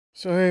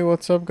So hey,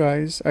 what's up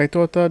guys? I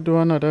thought I'd do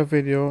another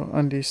video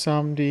on the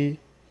SAMD21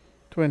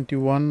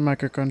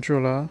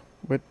 microcontroller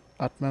with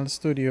Atmel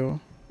Studio.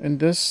 In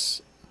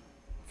this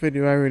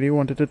video I really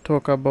wanted to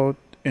talk about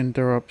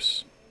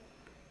interrupts.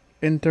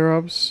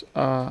 Interrupts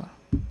are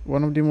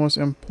one of the most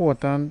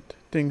important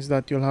things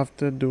that you'll have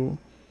to do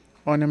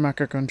on a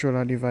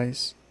microcontroller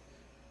device.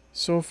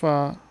 So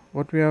far,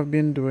 what we have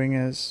been doing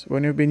is,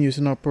 when you've been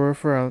using our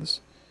peripherals,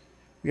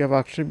 we have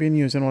actually been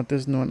using what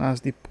is known as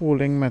the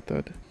polling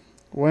method.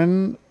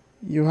 When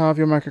you have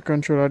your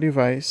microcontroller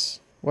device,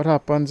 what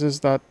happens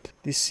is that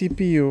the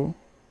CPU,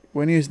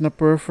 when you're using a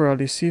peripheral,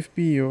 the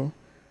CPU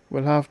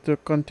will have to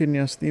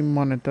continuously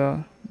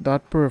monitor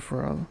that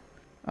peripheral,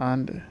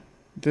 and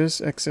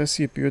this excess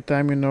CPU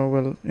time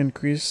will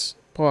increase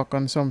power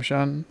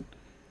consumption,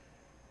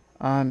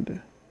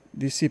 and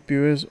the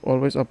CPU is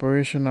always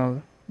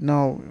operational.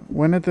 Now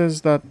when it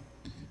is that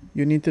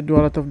you need to do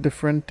a lot of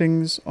different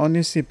things on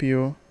the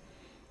CPU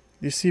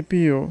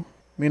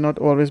may not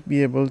always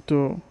be able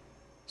to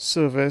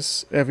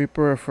service every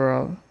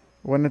peripheral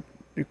when it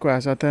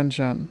requires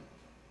attention.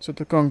 So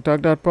to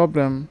counteract that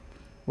problem,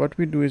 what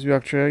we do is we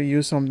actually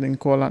use something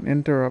called an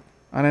interrupt.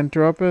 An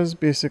interrupt is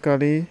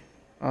basically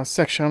a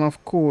section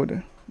of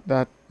code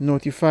that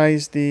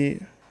notifies the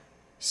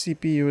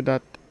CPU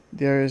that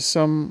there is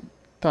some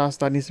task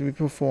that needs to be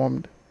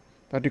performed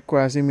that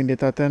requires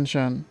immediate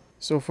attention.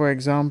 So for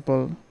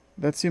example,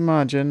 let's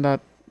imagine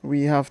that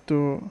we have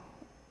to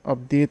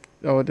update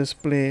our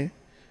display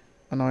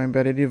on our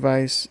embedded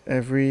device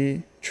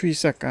every 3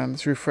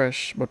 seconds,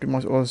 refresh, but we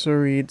must also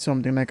read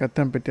something like a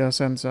temperature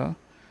sensor.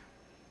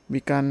 We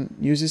can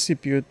use the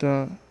CPU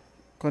to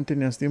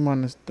continuously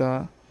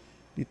monitor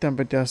the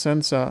temperature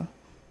sensor,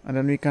 and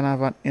then we can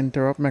have an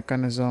interrupt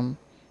mechanism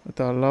that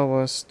will allow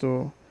us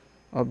to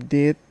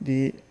update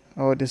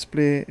our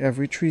display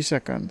every 3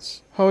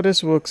 seconds. How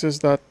this works is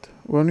that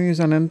when we use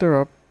an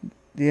interrupt,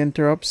 the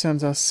interrupt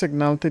sends a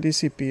signal to the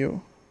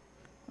CPU,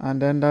 and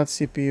then that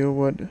CPU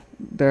would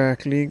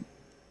directly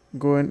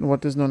go in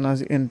what is known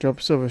as the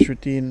interrupt service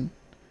routine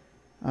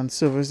and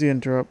service the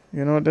interrupt.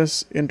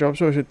 This interrupt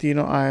service routine,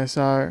 or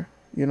ISR,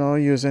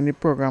 using the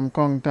program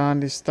counter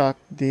and the stack,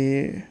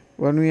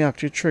 when we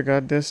actually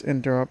trigger this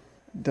interrupt,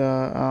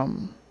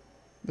 the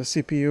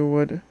CPU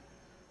would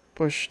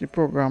push the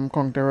program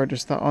counter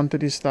register onto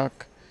the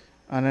stack,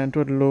 and then it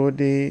would load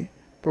the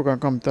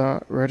program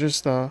counter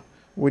register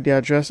with the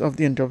address of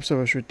the interrupt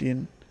service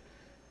routine.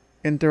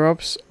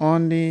 Interrupts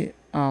on the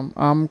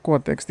ARM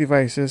Cortex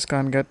devices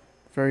can get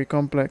very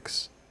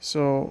complex.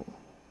 So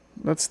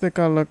let's take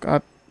a look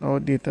at our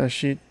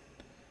datasheet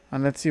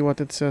and let's see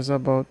what it says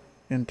about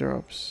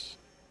interrupts.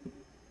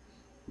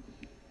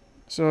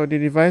 So the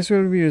device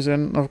we'll be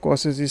using, of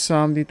course, is the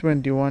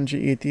SAMD21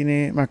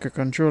 G18A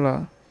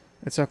microcontroller.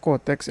 It's a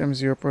Cortex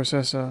M0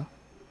 processor.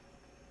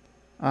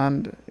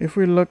 And if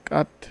we look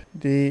at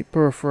the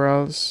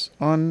peripherals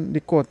on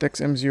the Cortex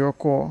M0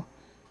 core,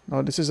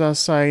 now this is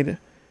aside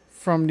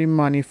from the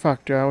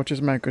manufacturer, which is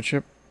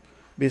microchip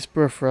based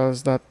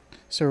peripherals that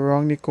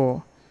surround the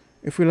core.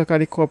 If we look at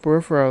the core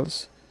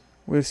peripherals,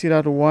 we'll see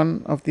that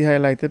one of the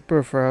highlighted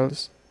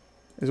peripherals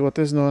is what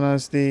is known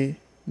as the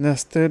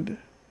nested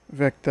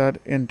vectored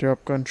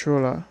interrupt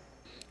controller.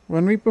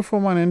 When we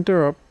perform an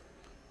interrupt,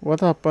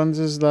 what happens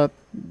is that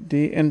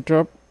the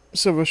interrupt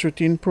service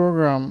routine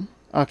program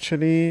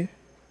actually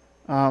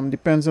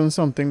depends on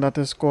something that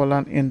is called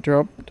an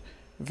interrupt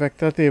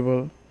vector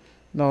table.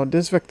 Now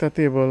this vector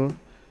table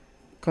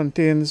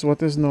contains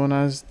what is known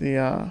as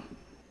the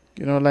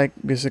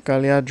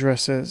basically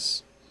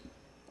addresses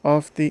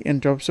of the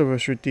interrupt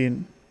service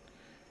routine.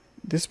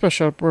 This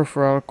special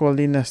peripheral called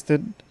the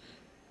nested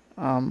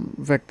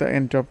vector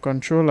interrupt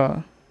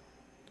controller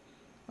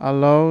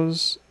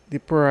allows the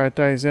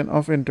prioritizing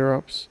of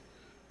interrupts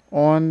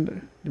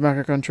on the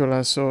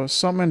microcontroller. So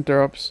some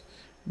interrupts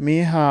may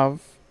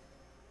have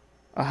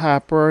a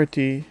higher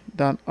priority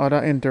than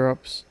other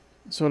interrupts.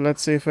 So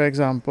let's say, for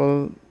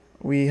example,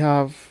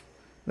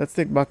 let's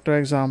take back to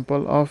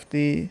example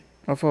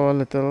of our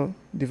little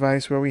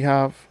device where we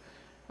have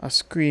a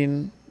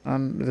screen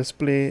and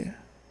display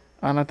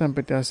and a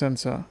temperature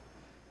sensor.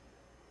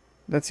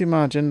 Let's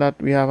imagine that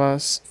we have a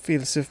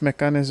fail-safe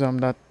mechanism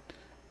that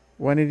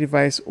when the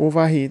device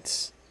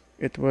overheats,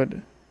 it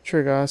would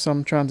trigger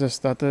some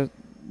transistor to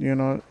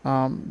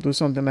do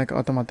something like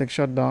automatic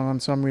shutdown on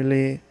some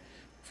relay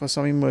for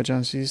some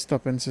emergency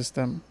stopping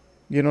system.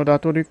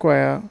 That would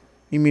require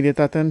immediate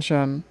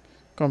attention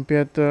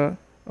compared to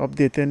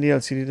updating the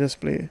LCD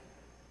display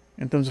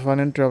in terms of an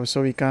interrupt.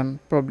 So we can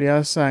probably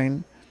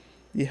assign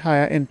the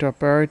higher interrupt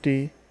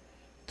priority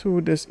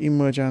to this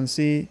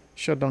emergency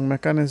shutdown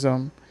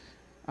mechanism,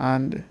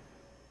 and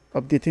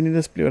updating the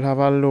display will have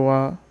a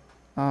lower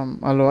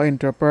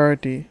interrupt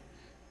priority.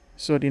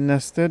 So the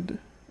nested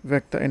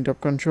vector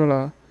interrupt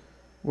controller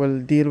will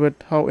deal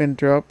with how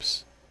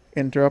interrupts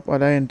interrupt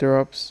other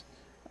interrupts,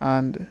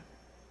 and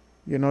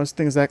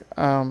things like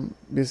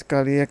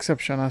basically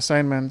exception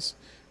assignments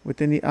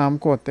within the ARM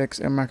Cortex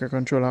and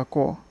microcontroller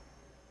core.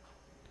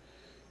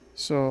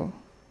 So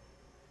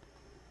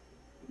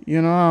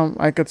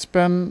I could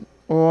spend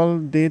all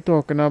day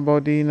talking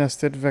about the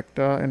nested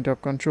vector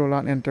interrupt controller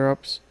and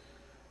interrupts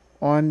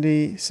on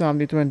the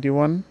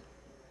SAMD21.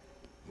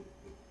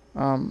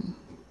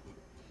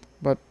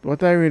 But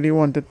what I really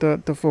wanted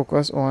to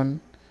focus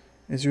on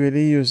is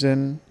really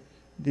using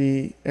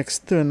the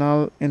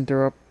external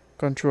interrupt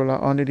controller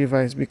on the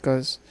device,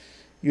 because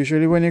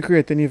usually when you're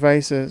creating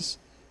devices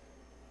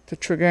to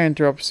trigger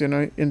interrupts,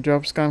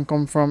 interrupts can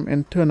come from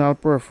internal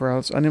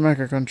peripherals on the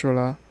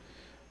microcontroller,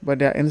 but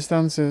there are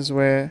instances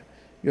where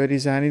you're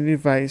designing a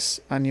device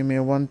and you may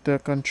want to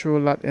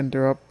control that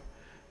interrupt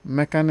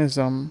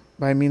mechanism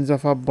by means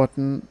of a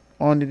button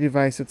on the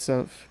device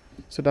itself.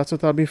 So that's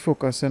what I'll be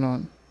focusing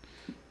on.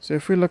 So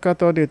if we look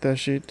at our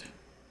datasheet,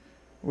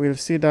 we'll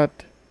see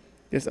that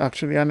it's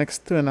actually an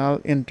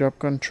external interrupt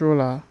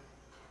controller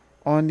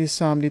on the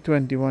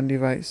SAMD21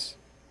 device.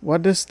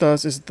 What this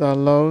does is it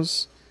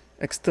allows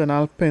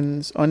external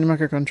pins on the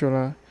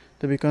microcontroller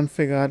to be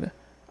configured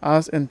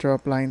as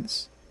interrupt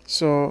lines.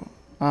 So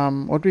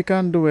what we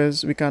can do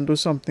is we can do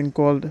something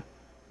called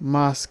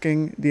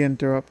masking the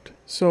interrupt.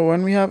 So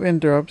when we have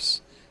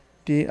interrupts,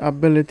 the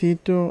ability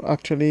to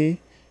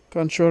actually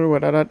control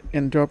whether that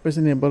interrupt is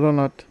enabled or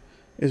not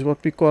is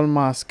what we call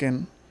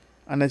masking.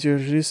 And it's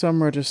usually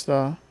some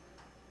register,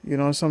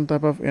 some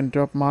type of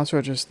interrupt mask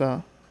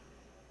register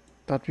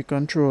that we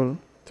control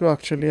to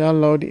actually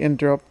allow the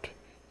interrupt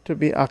to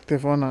be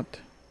active or not.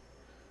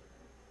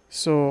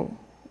 So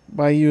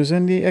by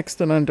using the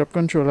external interrupt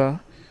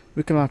controller,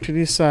 we can actually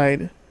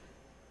decide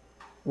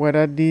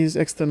whether these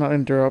external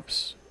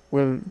interrupts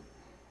will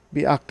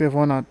be active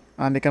or not,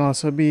 and they can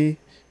also be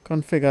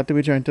configured to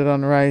be jointed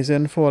on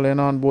rising, falling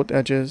on both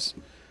edges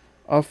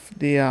of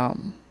the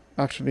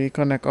actually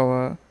connect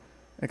our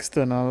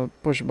external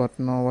push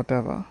button or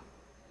whatever.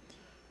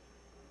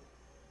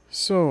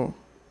 So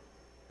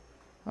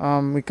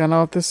we can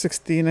have the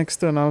 16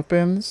 external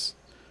pins,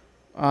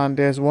 and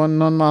there's one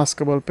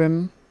non-maskable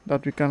pin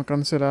that we can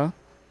consider.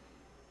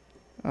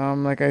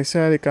 Like I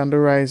said, it can do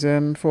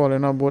rising,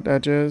 falling on both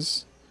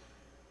edges.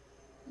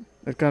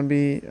 It can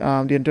be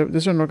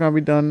this one can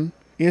be done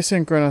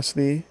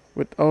asynchronously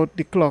without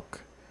the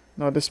clock.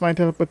 Now this might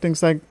help with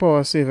things like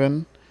power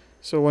saving.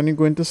 So when you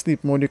go into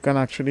sleep mode, you can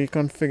actually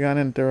configure an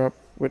interrupt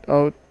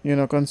without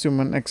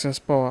consuming excess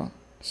power.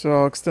 So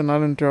our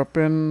external interrupt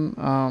pin,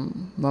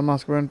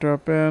 non-maskable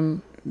interrupt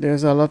pin,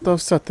 there's a lot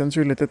of settings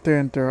related to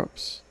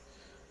interrupts.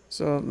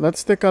 So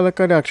let's take a look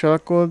at the actual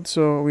code.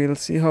 So we'll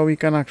see how we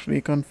can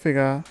actually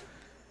configure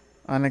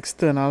an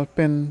external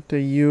pin to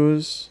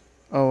use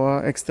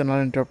our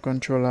external interrupt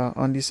controller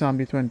on the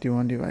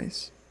SAMD21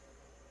 device.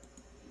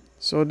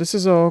 So this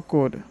is our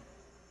code.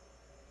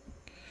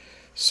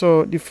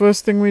 So the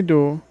first thing we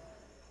do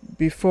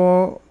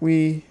before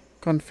we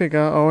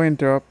configure our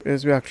interrupt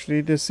is we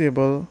actually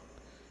disable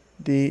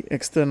the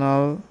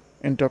external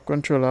interrupt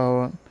controller,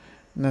 our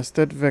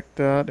nested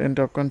vector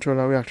interrupt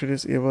controller. We actually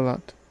disable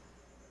that.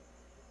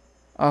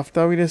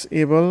 After we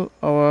disable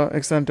our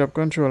external interrupt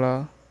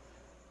controller,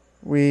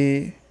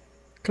 we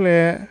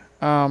clear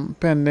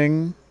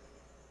pending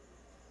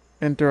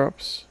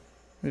interrupts.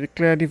 We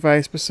declare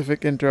device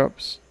specific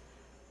interrupts,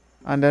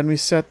 and then we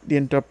set the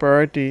interrupt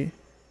priority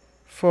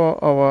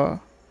for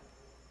our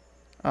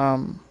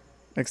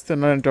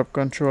external interrupt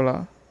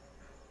controller.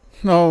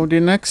 Now the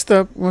next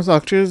step was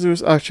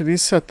actually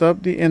set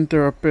up the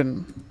interrupt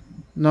pin.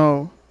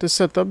 Now to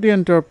set up the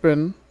interrupt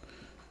pin,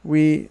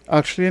 we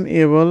actually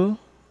enable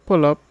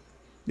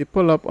the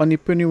pull up on the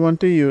pin you want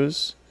to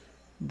use.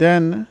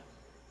 Then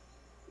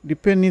the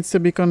pin needs to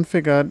be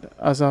configured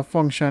as a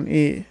function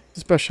A,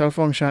 special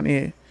function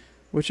A,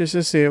 which is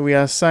to say we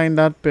assign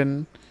that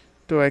pin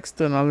to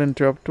external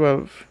interrupt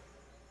 12.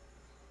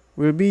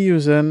 We'll be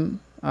using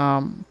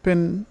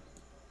pin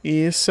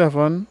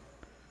A7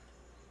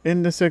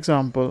 in this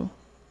example.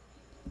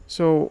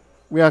 So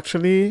we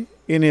actually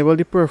enable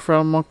the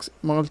peripheral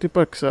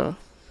multiplexer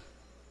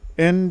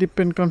in the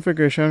pin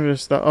configuration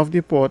register of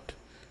the port.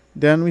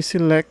 Then we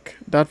select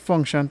that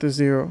function to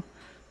 0.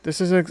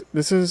 This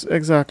is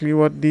exactly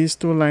what these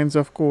two lines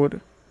of code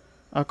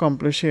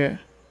accomplish here.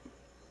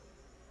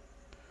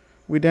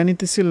 We then need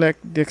to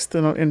select the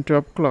external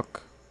interrupt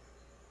clock.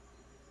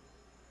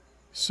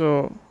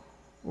 So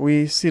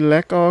we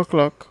select our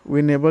clock, we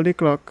enable the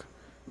clock,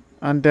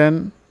 and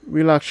then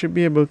we'll actually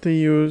be able to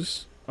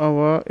use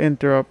our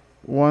interrupt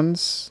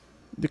once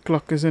the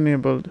clock is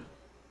enabled.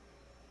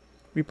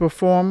 We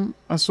perform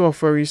a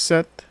software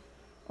reset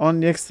on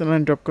the external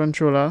interrupt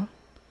controller,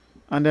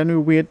 and then we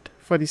wait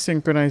for the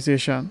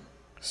synchronization.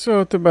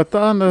 So to better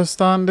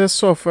understand this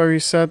software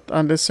reset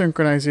and this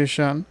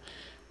synchronization,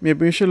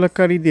 maybe we should look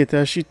at the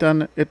datasheet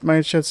and it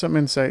might shed some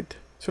insight.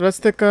 So let's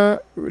take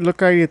a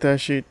look at the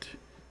datasheet.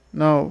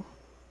 Now,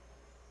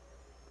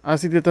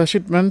 as the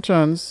datasheet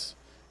mentions,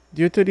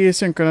 due to the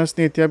asynchronous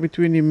nature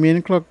between the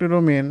main clock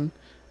domain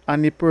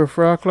and the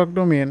peripheral clock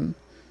domain,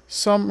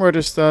 some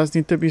registers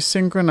need to be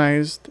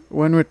synchronized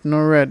when written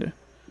or read.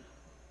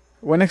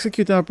 When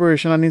executing an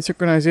operation and in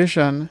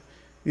synchronization,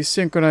 the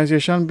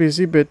synchronization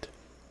busy bit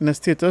in a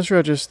status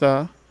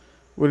register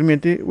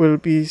will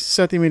be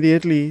set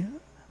immediately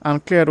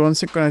and cleared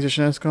once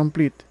synchronization is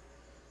complete.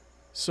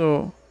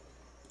 So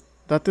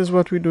that is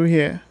what we do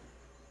here.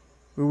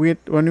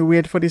 When we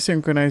wait for the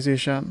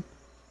synchronization.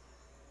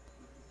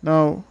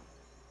 Now,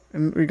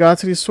 in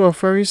regards to the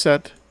software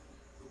reset,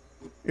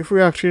 if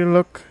we actually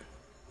look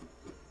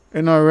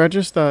in our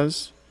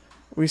registers,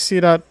 we see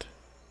that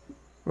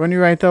when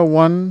you write a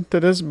 1 to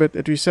this bit,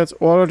 it resets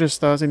all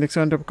registers in the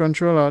external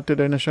controller to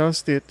the initial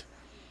state,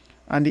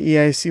 and the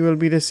EIC will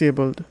be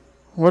disabled.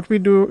 What we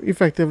do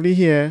effectively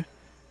here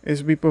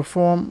is we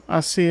perform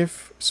a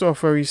safe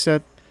software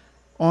reset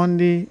on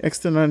the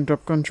external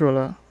interrupt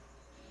controller.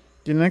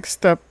 The next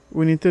step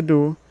we need to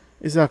do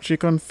is actually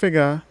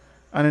configure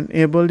and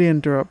enable the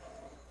interrupt.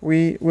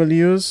 We will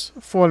use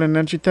fault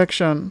lineage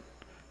detection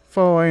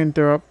for our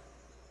interrupt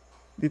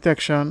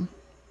detection,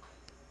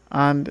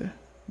 and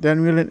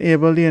then we'll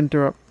enable the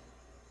interrupt.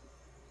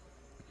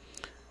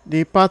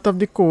 The part of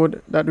the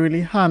code that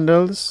really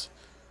handles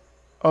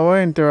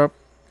our interrupt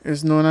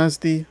is known as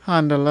the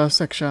handler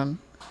section.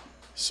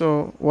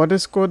 So what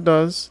this code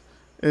does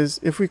is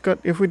if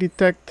we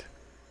detect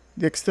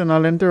the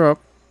external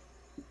interrupt,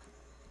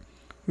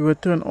 we will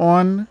turn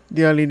on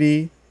the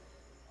LED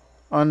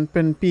on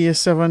pin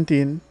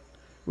PS17.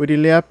 We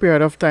delay a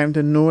period of time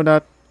to know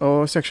that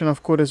our section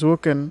of code is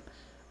working,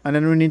 and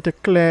then we need to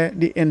clear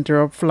the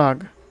interrupt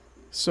flag.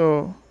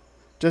 So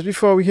just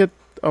before we hit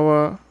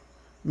our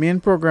main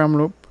program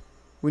loop,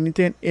 we need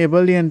to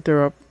enable the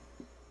interrupt,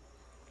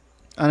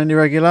 and in the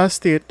regular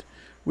state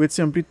we'd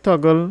simply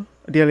toggle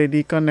the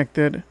LED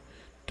connected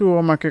to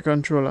our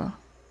microcontroller.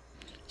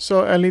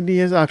 So LED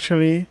is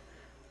actually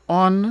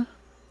on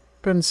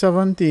pin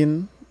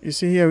 17. You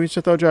see here we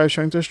set our drive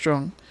strong to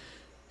strong.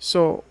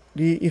 So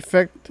the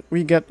effect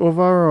we get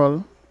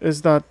overall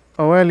is that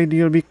our LED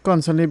will be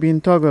constantly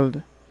being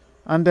toggled,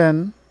 and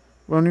then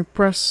when we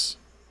press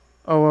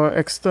our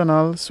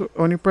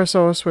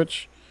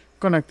switch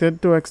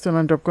connected to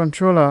external interrupt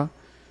controller,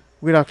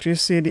 we'll actually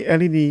see the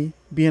LED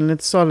being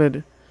lit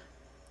solid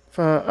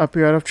for a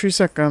period of 3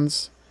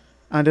 seconds,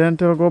 and then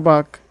it will go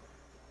back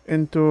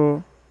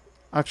into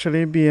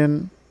actually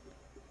being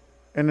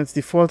in its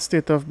default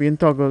state of being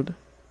toggled.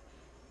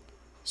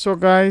 So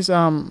guys,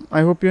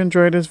 I hope you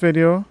enjoyed this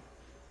video.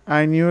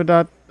 I knew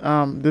that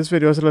this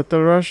video was a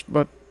little rushed,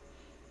 but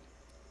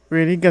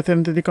really getting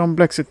into the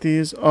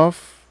complexities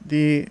of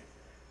the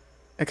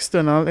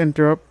external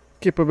interrupt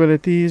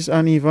capabilities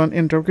and even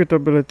interrupt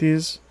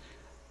capabilities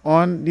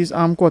on these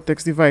ARM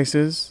Cortex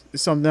devices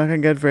is something that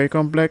can get very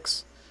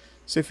complex.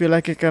 So if you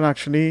like, you can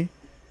actually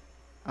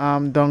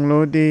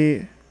download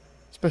the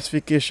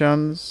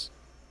specifications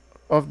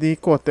of the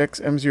Cortex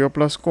M0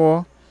 Plus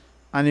core,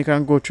 and you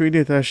can go through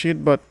the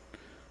datasheet, but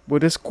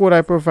with this code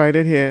I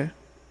provided here,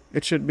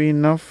 it should be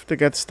enough to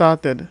get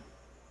started.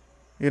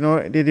 You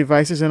know, the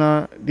device is in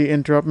the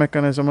interrupt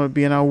mechanism will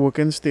be in a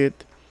working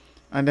state,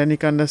 and then you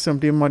can just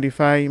simply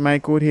modify my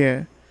code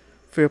here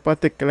for your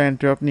particular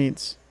interrupt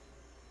needs.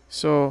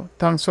 So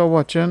thanks for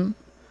watching.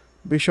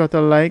 Be sure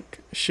to like,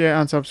 share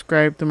and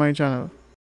subscribe to my channel.